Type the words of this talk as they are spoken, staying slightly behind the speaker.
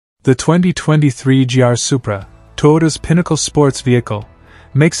The 2023 GR Supra, Toyota's pinnacle sports vehicle,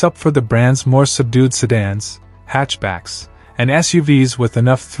 makes up for the brand's more subdued sedans, hatchbacks, and SUVs with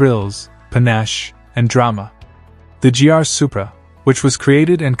enough thrills, panache, and drama. The GR Supra, which was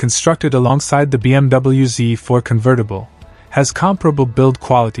created and constructed alongside the BMW Z4 convertible, has comparable build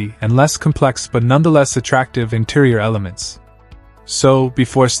quality and less complex but nonetheless attractive interior elements. So,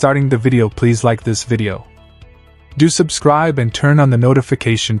 before starting the video, please like this video. Do subscribe and turn on the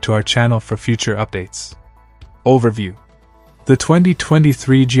notification to our channel for future updates. Overview. The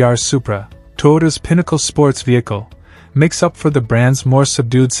 2023 GR Supra, Toyota's pinnacle sports vehicle, makes up for the brand's more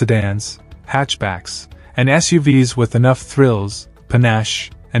subdued sedans, hatchbacks, and SUVs with enough thrills, panache,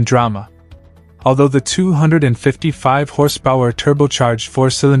 and drama. Although the 255 horsepower turbocharged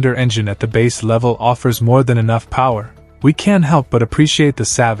four-cylinder engine at the base level offers more than enough power, we can't help but appreciate the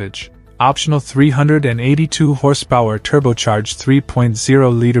savage, optional 382 horsepower turbocharged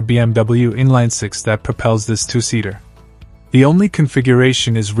 3.0-liter BMW inline-six that propels this two-seater. The only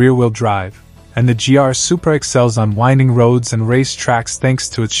configuration is rear-wheel drive, and the GR Supra excels on winding roads and race tracks thanks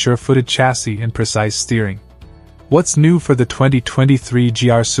to its sure-footed chassis and precise steering. What's new for the 2023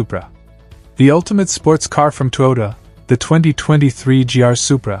 GR Supra? The ultimate sports car from Toyota, the 2023 GR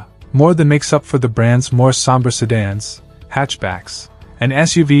Supra more than makes up for the brand's more somber sedans, hatchbacks, and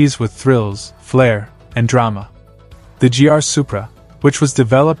SUVs with thrills, flair, and drama. The GR Supra, which was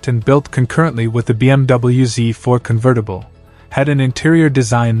developed and built concurrently with the BMW Z4 convertible, had an interior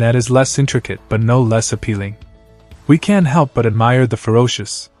design that is less intricate but no less appealing. We can't help but admire the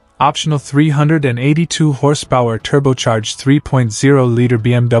ferocious, optional 382 horsepower turbocharged 3.0-liter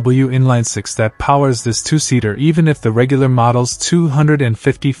BMW inline-six that powers this two-seater even if the regular model's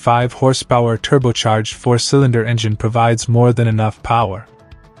 255 horsepower turbocharged four-cylinder engine provides more than enough power.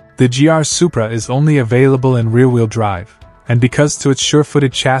 The GR Supra is only available in rear-wheel drive, and because to its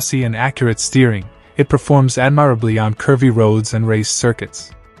sure-footed chassis and accurate steering, it performs admirably on curvy roads and race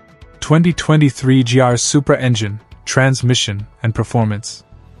circuits. 2023 GR Supra engine, transmission, and performance.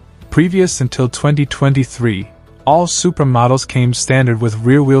 Previous until 2023, all Supra models came standard with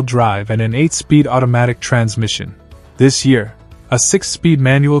rear-wheel drive and an 8-speed automatic transmission. This year, a 6-speed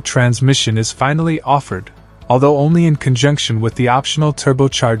manual transmission is finally offered, although only in conjunction with the optional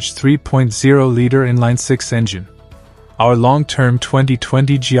turbocharged 3.0-liter inline-six engine. Our long-term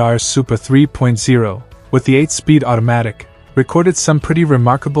 2020 GR Supra 3.0, with the 8-speed automatic, recorded some pretty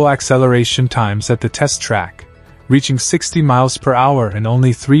remarkable acceleration times at the test track, reaching 60 miles per hour in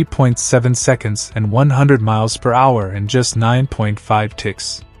only 3.7 seconds and 100 miles per hour in just 9.5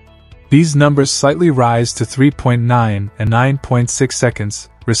 ticks. These numbers slightly rise to 3.9 and 9.6 seconds,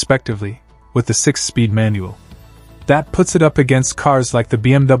 respectively, with the 6-speed manual. That puts it up against cars like the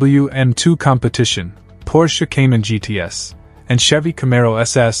BMW M2 competition, Porsche Cayman GTS, and Chevy Camaro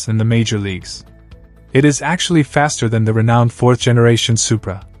SS in the major leagues. It is actually faster than the renowned 4th-generation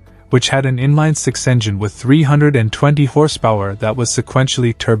Supra, which had an inline-six engine with 320 horsepower that was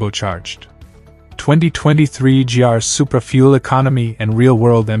sequentially turbocharged. 2023 GR Supra fuel economy and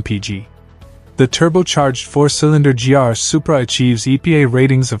real-world MPG. The turbocharged four-cylinder GR Supra achieves EPA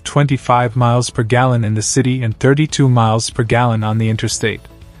ratings of 25 miles per gallon in the city and 32 miles per gallon on the interstate,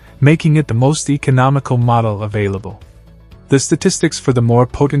 making it the most economical model available. The statistics for the more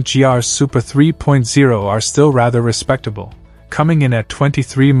potent GR Supra 3.0 are still rather respectable, coming in at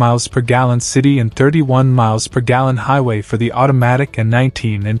 23 miles per gallon city and 31 miles per gallon highway for the automatic and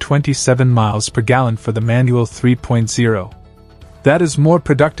 19 and 27 miles per gallon for the manual 3.0. That is more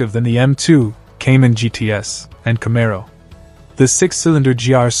productive than the M2, Cayman GTS, and Camaro. The 6-cylinder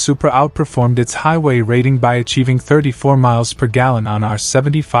GR Supra outperformed its highway rating by achieving 34 miles per gallon on our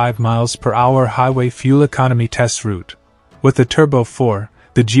 75 miles per hour highway fuel economy test route. With the Turbo 4,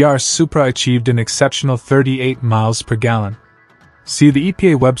 the GR Supra achieved an exceptional 38 miles per gallon. See the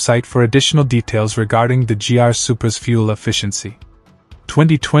EPA website for additional details regarding the GR Supra's fuel efficiency.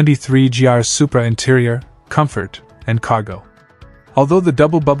 2023 GR Supra interior, comfort, and cargo. Although the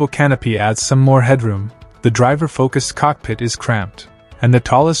double-bubble canopy adds some more headroom, the driver-focused cockpit is cramped, and the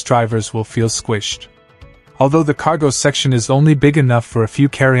tallest drivers will feel squished. Although the cargo section is only big enough for a few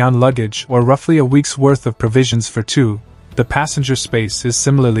carry-on luggage or roughly a week's worth of provisions for two, the passenger space is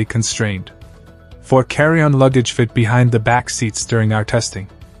similarly constrained. 4 carry-on luggage fit behind the back seats during our testing.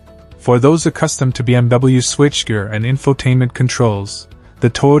 For those accustomed to BMW switchgear and infotainment controls, the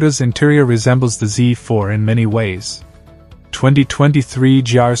Toyota's interior resembles the Z4 in many ways. 2023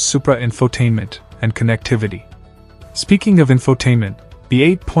 GR Supra infotainment and connectivity. Speaking of infotainment,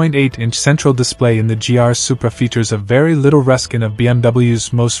 the 8.8-inch central display in the GR Supra features a very little reskin of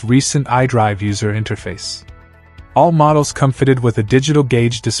BMW's most recent iDrive user interface. All models come fitted with a digital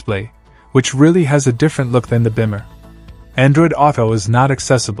gauge display, which really has a different look than the Beamer. Android Auto is not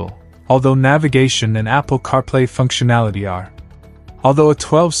accessible, although navigation and Apple CarPlay functionality are. Although a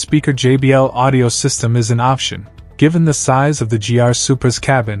 12-speaker JBL audio system is an option, given the size of the GR Supra's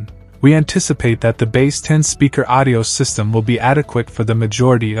cabin, we anticipate that the base 10-speaker audio system will be adequate for the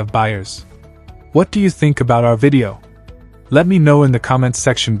majority of buyers. What do you think about our video? Let me know in the comments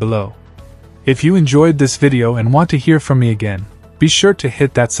section below. If you enjoyed this video and want to hear from me again, be sure to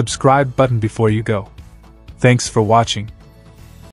hit that subscribe button before you go. Thanks for watching.